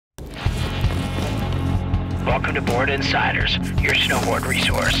Welcome to Board Insiders, your snowboard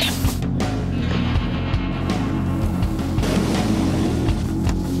resource.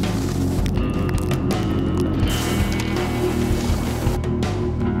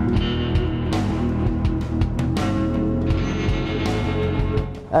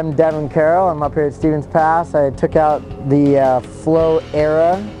 I'm Devin. I'm up here at Stevens Pass. I took out the Flow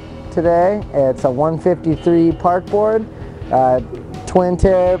Era today. It's a 153 park board, twin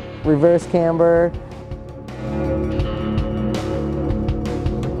tip, reverse camber.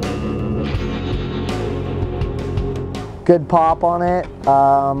 Good pop on it.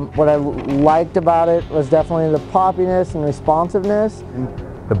 What I liked about it was definitely the poppiness and responsiveness.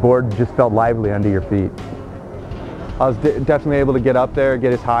 The board just felt lively under your feet. I was definitely able to get up there,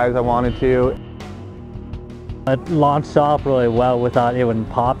 get as high as I wanted to. It launched off really well without even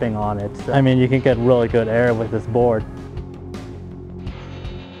popping on it. I mean, you can get really good air with this board.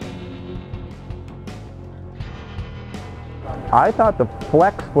 I thought the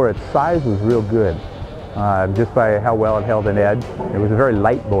flex for its size was real good, just by how well it held an edge. It was a very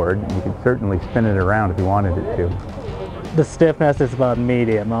light board. You could certainly spin it around if you wanted it to. The stiffness is about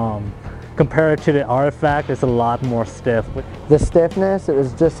medium. Compared to the Artifact, it's a lot more stiff. The stiffness, it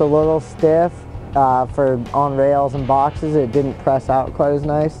was just a little stiff for on rails and boxes. It didn't press out quite as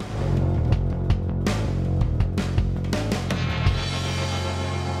nice.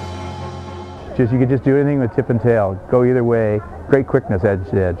 You could just do anything with tip and tail, go either way, great quickness edge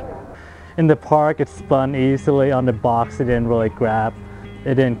to edge. In the park, it spun easily. On the box, it didn't really grab.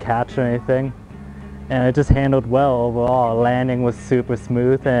 It didn't catch or anything. And it just handled well overall. Landing was super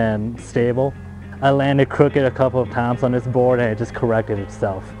smooth and stable. I landed crooked a couple of times on this board and it just corrected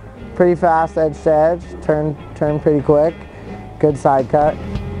itself. Pretty fast edge to edge, turn pretty quick, good side cut.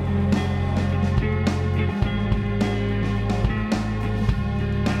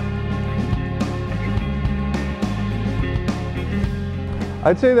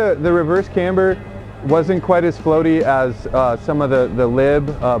 I'd say the reverse camber wasn't quite as floaty as some of the lib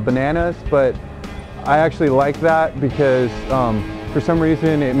bananas, but I actually like that because for some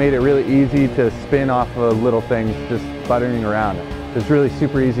reason it made it really easy to spin off of little things just buttering around. It's really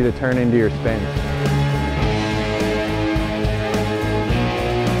super easy to turn into your spins.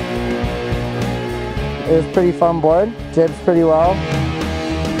 It was a pretty fun board, jibs pretty well.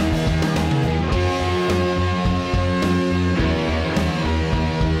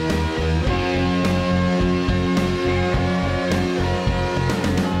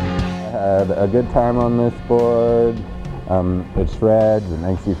 Had a good time on this board. It shreds, it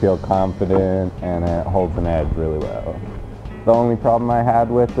makes you feel confident, and it holds an edge really well. The only problem I had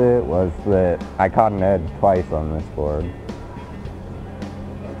with it was that I caught an edge twice on this board.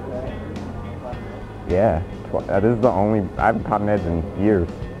 Yeah, that is the only, I haven't caught an edge in years.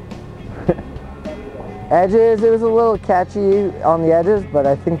 Edges, it was a little catchy on the edges, but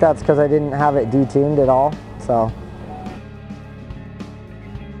I think that's because I didn't have it detuned at all, so.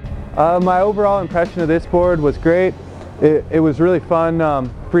 My overall impression of this board was great. It was really fun,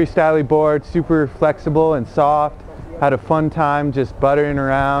 freestyle board, super flexible and soft. Had a fun time just buttering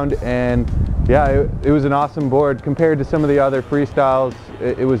around, and yeah, it was an awesome board. Compared to some of the other freestyles,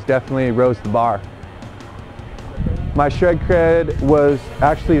 it was definitely rose the bar. My shred cred was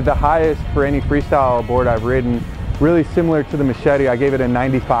actually the highest for any freestyle board I've ridden. Really similar to the Machete, I gave it a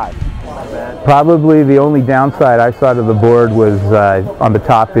 95. Probably the only downside I saw to the board was on the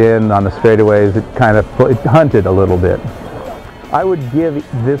top end, on the straightaways, it hunted a little bit. I would give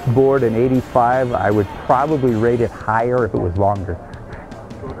this board an 85. I would probably rate it higher if it was longer.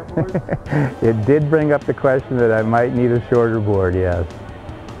 It did bring up the question that I might need a shorter board, yes.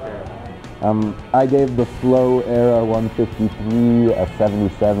 I gave the Flow Era 153 a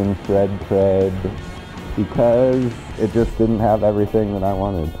 77 shred cred because it just didn't have everything that I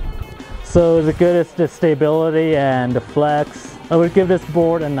wanted. So the good is the stability and the flex. I would give this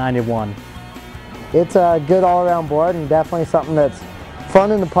board a 91. It's a good all-around board and definitely something that's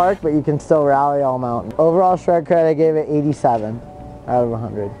fun in the park, but you can still rally all mountain. Overall shred credit, I gave it 87 out of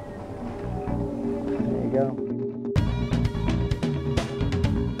 100. There you go.